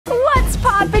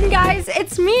guys,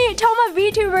 it's me, Toma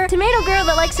VTuber, tomato girl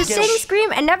that likes to sing,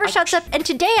 scream, and never shuts up. And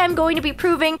today I'm going to be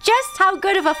proving just how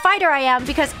good of a fighter I am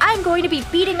because I'm going to be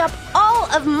beating up all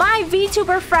of my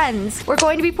VTuber friends. We're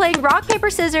going to be playing rock, paper,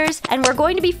 scissors, and we're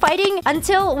going to be fighting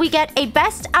until we get a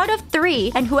best out of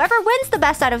 3. And whoever wins the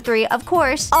best out of 3, of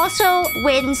course, also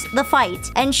wins the fight.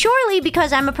 And surely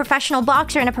because I'm a professional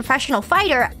boxer and a professional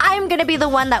fighter, I'm gonna be the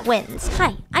one that wins.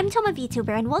 Hi, I'm Toma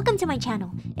VTuber and welcome to my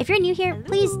channel. If you're new here,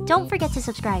 please don't forget to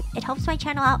subscribe. It helps my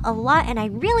channel out a lot and I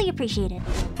really appreciate it.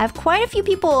 I have quite a few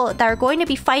people that are going to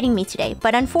be fighting me today,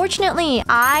 but unfortunately,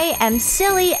 I am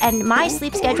silly and my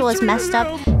sleep schedule is messed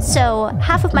up. So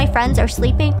half of my friends are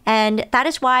sleeping and that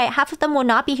is why half of them will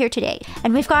not be here today.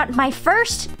 And we've got my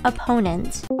first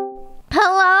opponent.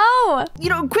 Hello! You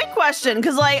know, quick question,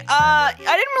 because like, I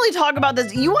didn't really talk about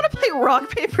this. You want to play rock,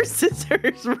 paper,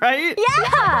 scissors, right?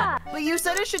 Yeah! But you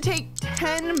said it should take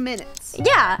 10 minutes.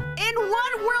 Yeah. In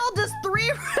what world does 3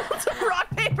 rounds of rock,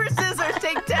 paper, scissors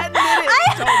take 10 minutes,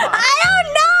 Toma? I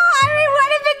don't know! I mean,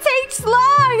 what if it takes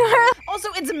long? Also,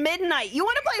 it's midnight. You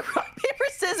want to play rock, paper,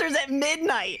 scissors at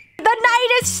midnight. The night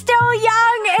is still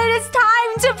young. It is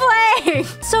time to play.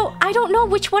 So I don't know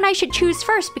which one I should choose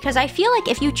first because I feel like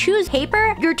if you choose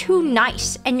paper, you're too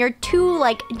nice and you're too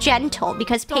like gentle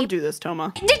because paper. Don't do this,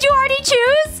 Toma. Did you already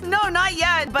choose? No, not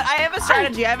yet, but I have a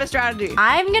strategy.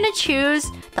 I'm gonna choose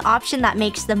the option that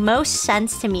makes the most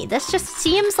sense to me. This just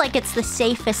seems like it's the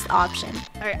safest option.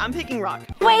 All right, I'm picking rock.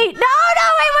 Wait, no,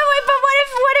 wait, but what if,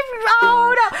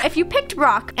 oh no. If you picked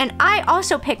rock and I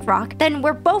also picked rock, then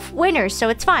we're both winners, so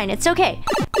it's fine. It's okay.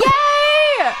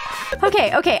 Yay!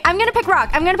 Okay, I'm gonna pick rock.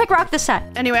 I'm gonna pick rock this time.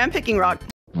 Anyway, I'm picking rock.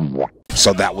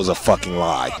 So that was a fucking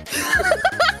lie.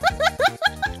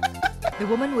 The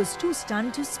woman was too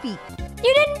stunned to speak.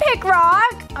 You didn't pick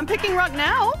rock. I'm picking rock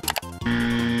now.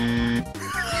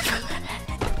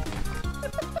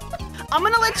 I'm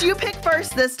gonna let you pick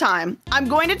first this time. I'm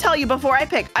going to tell you before I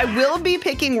pick. I will be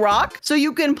picking rock, so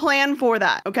you can plan for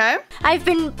that, okay? I've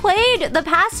been played the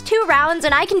past 2 rounds,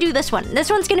 and I can do this one. This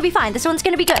one's gonna be fine. This one's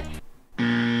gonna be good.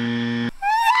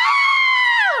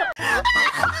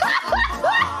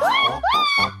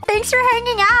 Thanks for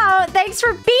hanging out. Thanks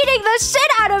for beating the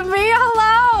shit out of me.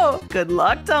 Hello. Good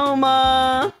luck,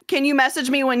 Toma. Can you message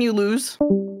me when you lose?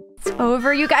 It's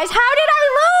over, you guys. How did I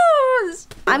lose?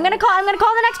 I'm gonna call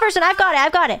the next person. I've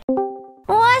got it.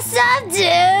 What's up,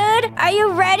 dude? Are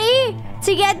you ready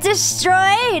to get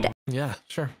destroyed? Yeah,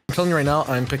 sure. I'm telling you right now,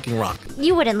 I'm picking rock.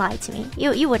 You wouldn't lie to me.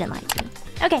 You wouldn't lie to me.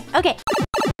 Okay.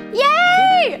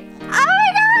 Yay! Oh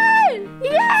my god!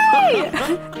 Yay!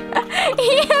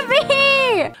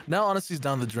 Yippee! Now honesty's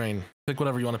down the drain. Pick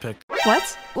whatever you want to pick.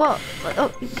 What? Well,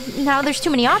 now there's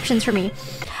too many options for me.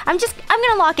 I'm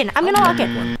gonna lock in. What?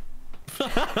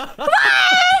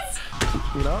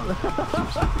 You know?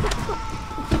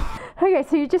 Okay,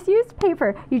 so you just used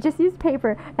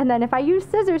paper. And then if I used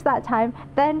scissors that time,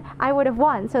 then I would have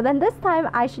won. So then this time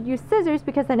I should use scissors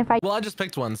because then if I... Well, I just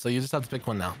picked one, so you just have to pick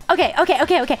one now. Okay.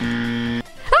 Nightmare!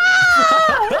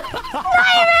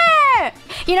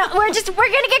 You know, we're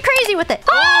gonna get crazy with it.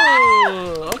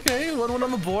 Oh, okay. One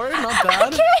on the board. Not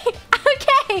bad.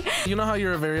 Okay. You know how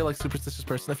you're a very like superstitious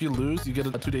person? If you lose, you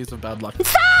get 2 days of bad luck.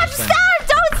 Stop!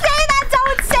 Don't say that!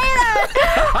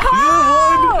 You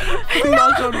won! No!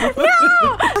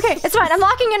 Okay, it's fine. I'm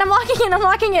locking in.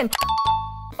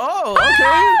 Oh,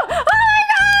 okay. Oh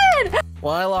my god!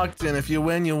 Well, I locked in. If you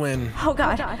win, you win. Oh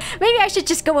god. Maybe I should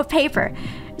just go with paper.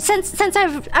 Since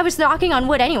I was knocking on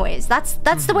wood anyways. That's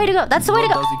the way to go. That's the way to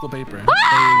go. Does equal paper.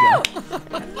 Oh! There you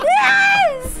go.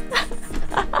 Yes!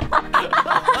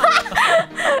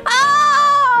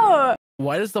 Oh!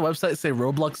 Why does the website say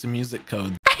Roblox music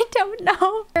code? I don't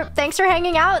know. Thanks for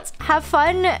hanging out. Have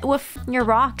fun with your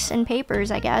rocks and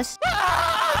papers, I guess.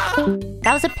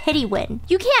 That was a pity win.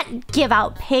 You can't give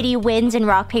out pity wins in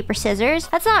rock, paper, scissors.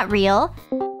 That's not real.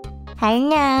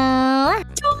 Hello.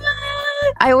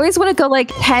 I always want to go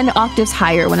like 10 octaves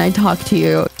higher when I talk to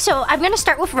you. So I'm gonna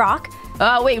start with rock.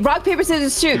 Wait, rock, paper,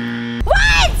 scissors, shoot.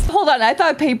 What? Hold on, I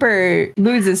thought paper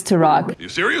loses to rock. You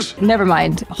serious? Never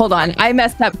mind. Hold on, I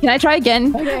messed up. Can I try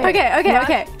again? Okay.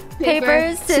 Rock,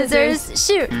 Paper, scissors,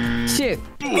 shoot. Shoot.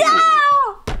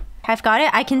 No! I've got it.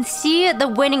 I can see the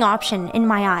winning option in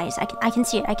my eyes. I can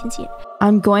see it.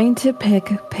 I'm going to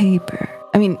pick paper.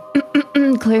 I mean,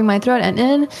 clearing my throat and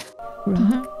in.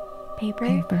 Rock,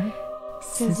 paper,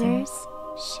 scissors,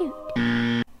 shoot.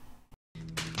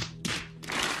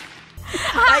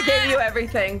 I gave you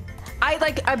everything. I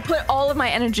put all of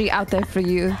my energy out there for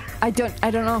you. I don't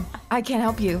know. I can't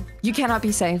help you. You cannot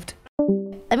be saved.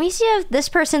 Let me see if this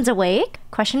person's awake.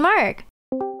 Question mark.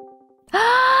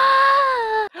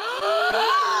 Oh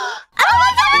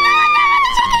my god!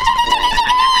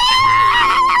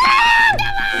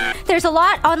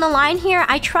 lot on the line here.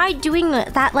 I tried doing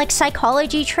that like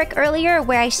psychology trick earlier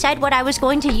where I said what I was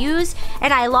going to use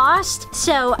and I lost.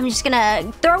 So I'm just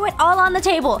gonna throw it all on the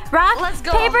table. Rock, Let's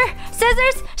go. paper,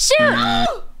 scissors,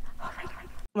 shoot!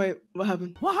 Wait, what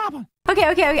happened? What happened? Okay.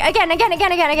 Again.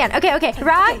 Okay.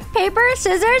 Rock, paper,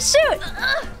 scissors, shoot!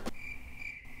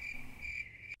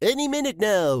 Any minute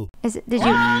now. Is it, did you?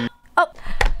 Oh.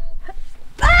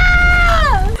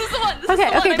 Ah! This is the one. Okay,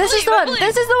 this is the one.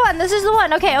 This is the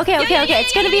one. Okay. It's gonna be okay.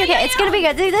 It's gonna be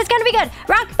good. It's gonna be good.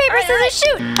 Rock, paper, scissors,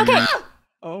 shoot. Okay.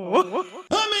 Oh.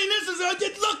 I mean, this is a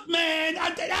look, man.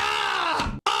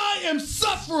 I am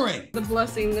suffering. The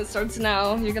blessing that starts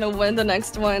now. You're gonna win the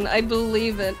next one. I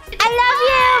believe it. I love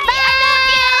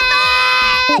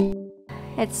you. Bye.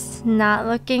 It's not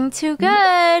looking too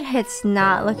good. It's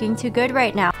not looking too good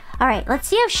right now. All right, let's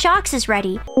see if Shox is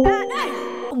ready.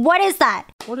 What is that?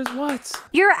 What is what?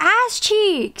 Your ass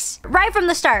cheeks. Right from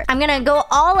the start. I'm gonna go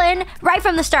all in right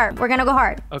from the start. We're gonna go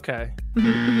hard. Okay.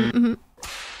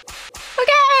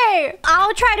 Okay.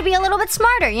 I'll try to be a little bit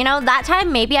smarter. You know, that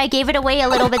time maybe I gave it away a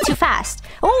little bit too fast.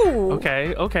 Oh.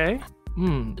 Okay.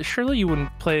 Surely you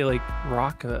wouldn't play like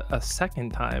rock a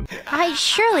second time. I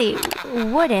surely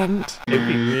wouldn't. It'd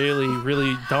be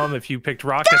really dumb if you picked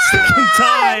rock a second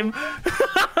time.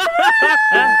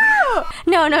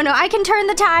 No. I can turn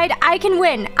the tide. I can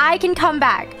win. I can come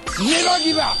back. Never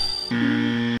give up.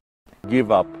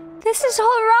 Give up. This is all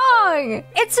wrong.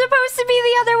 It's supposed to be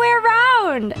the other way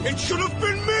around. It should have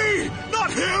been me,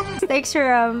 not him. Thanks for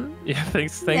Yeah,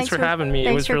 thanks for having me.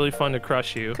 It was really fun to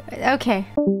crush you. Okay.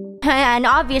 And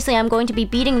obviously I'm going to be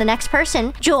beating the next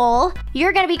person. Joel,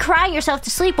 you're gonna be crying yourself to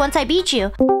sleep once I beat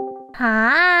you.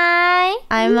 Hi.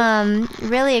 I'm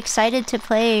really excited to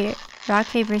play rock,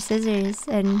 paper, scissors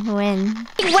and win.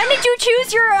 When did you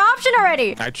choose your option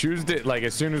already? I chose it like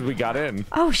as soon as we got in.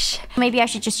 Oh maybe I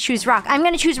should just choose rock. I'm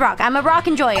gonna choose rock. I'm a rock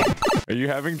enjoyer. Are you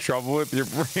having trouble with your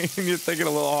brain? You're thinking a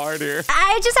little hard here.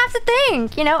 I just have to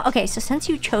think, you know? Okay, so since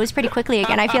you chose pretty quickly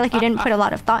again, I feel like you didn't put a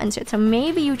lot of thought into it. So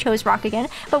maybe you chose rock again.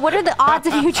 But what are the odds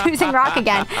of you choosing rock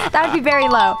again? That would be very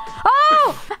low.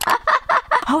 Oh!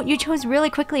 Oh, you chose really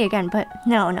quickly again, but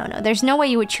no. There's no way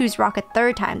you would choose rock a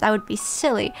third time. That would be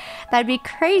silly. That'd be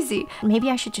crazy. Maybe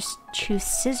I should just choose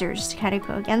scissors to kind of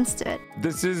go against it.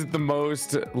 This is the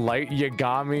most light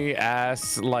Yagami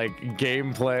ass like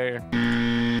gameplay.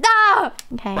 Ah!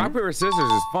 Okay. Rock, paper, scissors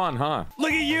is fun, huh?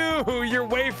 Look at you! You're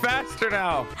way faster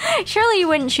now. Surely you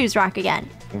wouldn't choose rock again.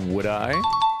 Would I?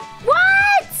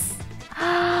 What?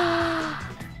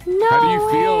 No How do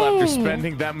you feel way. after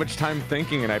spending that much time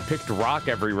thinking and I picked rock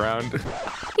every round? You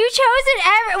chose it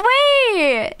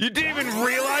wait! You didn't even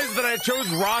realize that I chose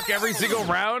rock every single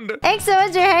round? Thanks so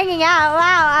much for hanging out.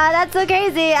 Wow, that's so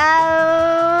crazy.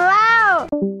 Wow.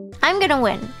 I'm gonna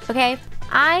win, okay?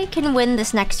 I can win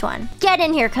this next one. Get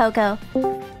in here, Coco.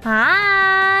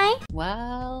 Hi.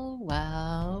 Well.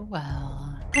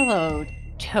 Hello,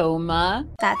 Toma.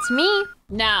 That's me.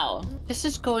 Now, this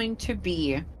is going to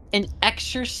be an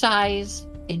exercise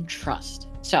in trust.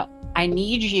 So, I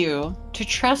need you to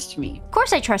trust me. Of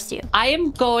course I trust you. I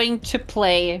am going to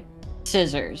play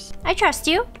scissors. I trust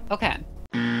you. Okay.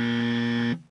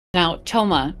 Now,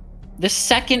 Toma, the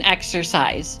second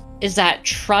exercise is that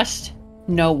trust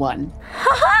no one.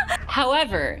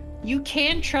 However, you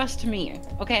can trust me,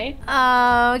 okay?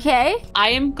 Okay. I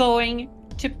am going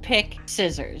to pick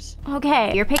scissors.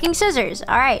 Okay, you're picking scissors.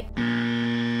 All right.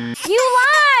 You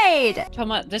lied!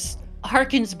 Toma, this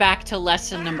harkens back to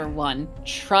lesson number 1.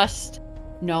 Trust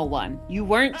no one. You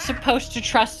weren't supposed to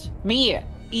trust me,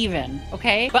 even,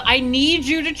 okay? But I need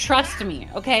you to trust me,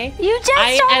 okay? You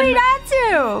just told me not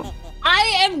to! I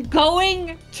am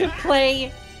going to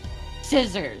play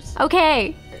scissors.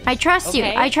 Okay. I trust you.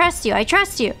 Okay? I trust you. I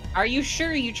trust you. Are you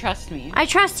sure you trust me? I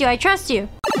trust you. I trust you.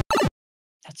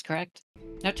 That's correct.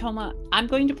 Now, Toma, I'm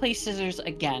going to play scissors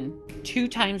again, 2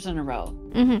 times in a row.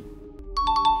 Mm-hmm.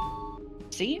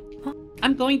 See?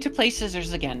 I'm going to play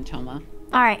scissors again, Toma.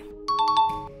 All right.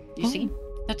 You see?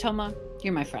 Now, Toma,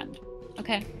 you're my friend,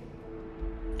 okay?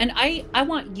 And I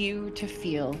want you to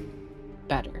feel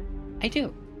better. I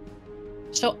do.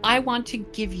 So I want to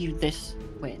give you this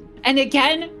win. And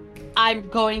again, I'm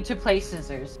going to play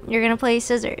scissors. You're gonna play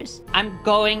scissors. I'm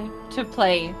going to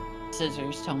play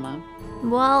scissors, Toma.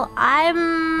 Well,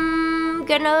 I'm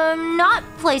gonna not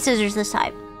play scissors this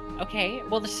time. Okay,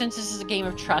 well, since this is a game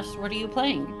of trust, what are you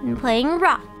playing? I'm playing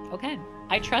rock. Okay,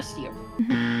 I trust you.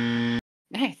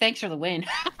 Hey, thanks for the win.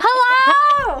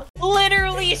 Hello!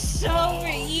 Literally so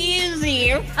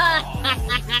easy.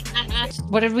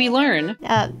 What did we learn?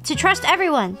 To trust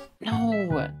everyone.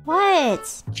 No.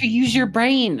 What? To use your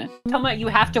brain. Toma, you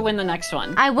have to win the next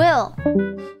one. I will.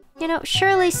 You know,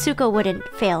 surely Suko wouldn't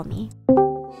fail me.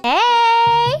 Hey!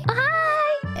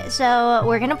 Hi! So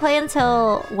we're gonna play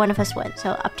until one of us wins.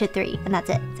 So up to 3, and that's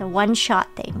it. It's a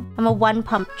one-shot thing. I'm a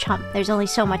one-pump chump. There's only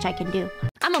so much I can do.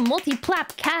 I'm a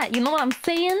multi-plap cat, you know what I'm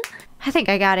saying? I think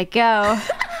I gotta go.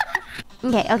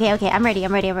 Okay. I'm ready.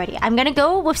 I'm gonna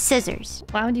go with scissors.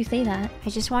 Why would you say that? I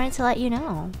just wanted to let you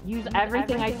know. Use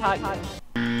everything I taught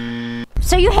you.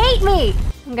 So you hate me!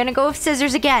 I'm gonna go with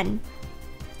scissors again.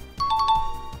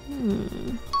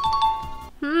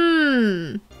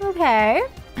 Okay.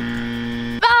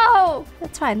 Oh!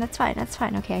 That's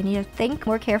fine. Okay, I need to think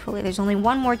more carefully. There's only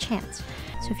one more chance.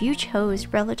 So if you chose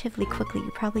relatively quickly,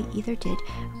 you probably either did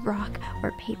rock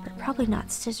or paper. Probably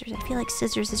not scissors. I feel like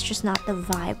scissors is just not the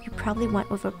vibe. You probably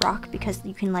went with a rock because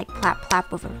you can like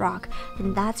plap with a rock.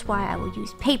 And that's why I will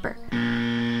use paper.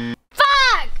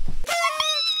 Fuck!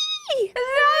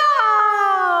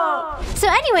 No! So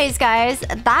anyways, guys,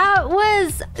 that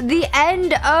was the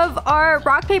end of our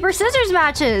rock, paper, scissors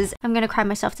matches. I'm gonna cry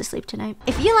myself to sleep tonight.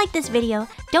 If you like this video,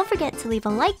 don't forget to leave a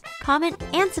like, comment,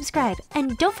 and subscribe.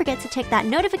 And don't forget to check that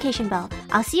notification bell.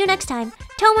 I'll see you next time.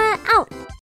 Toma out!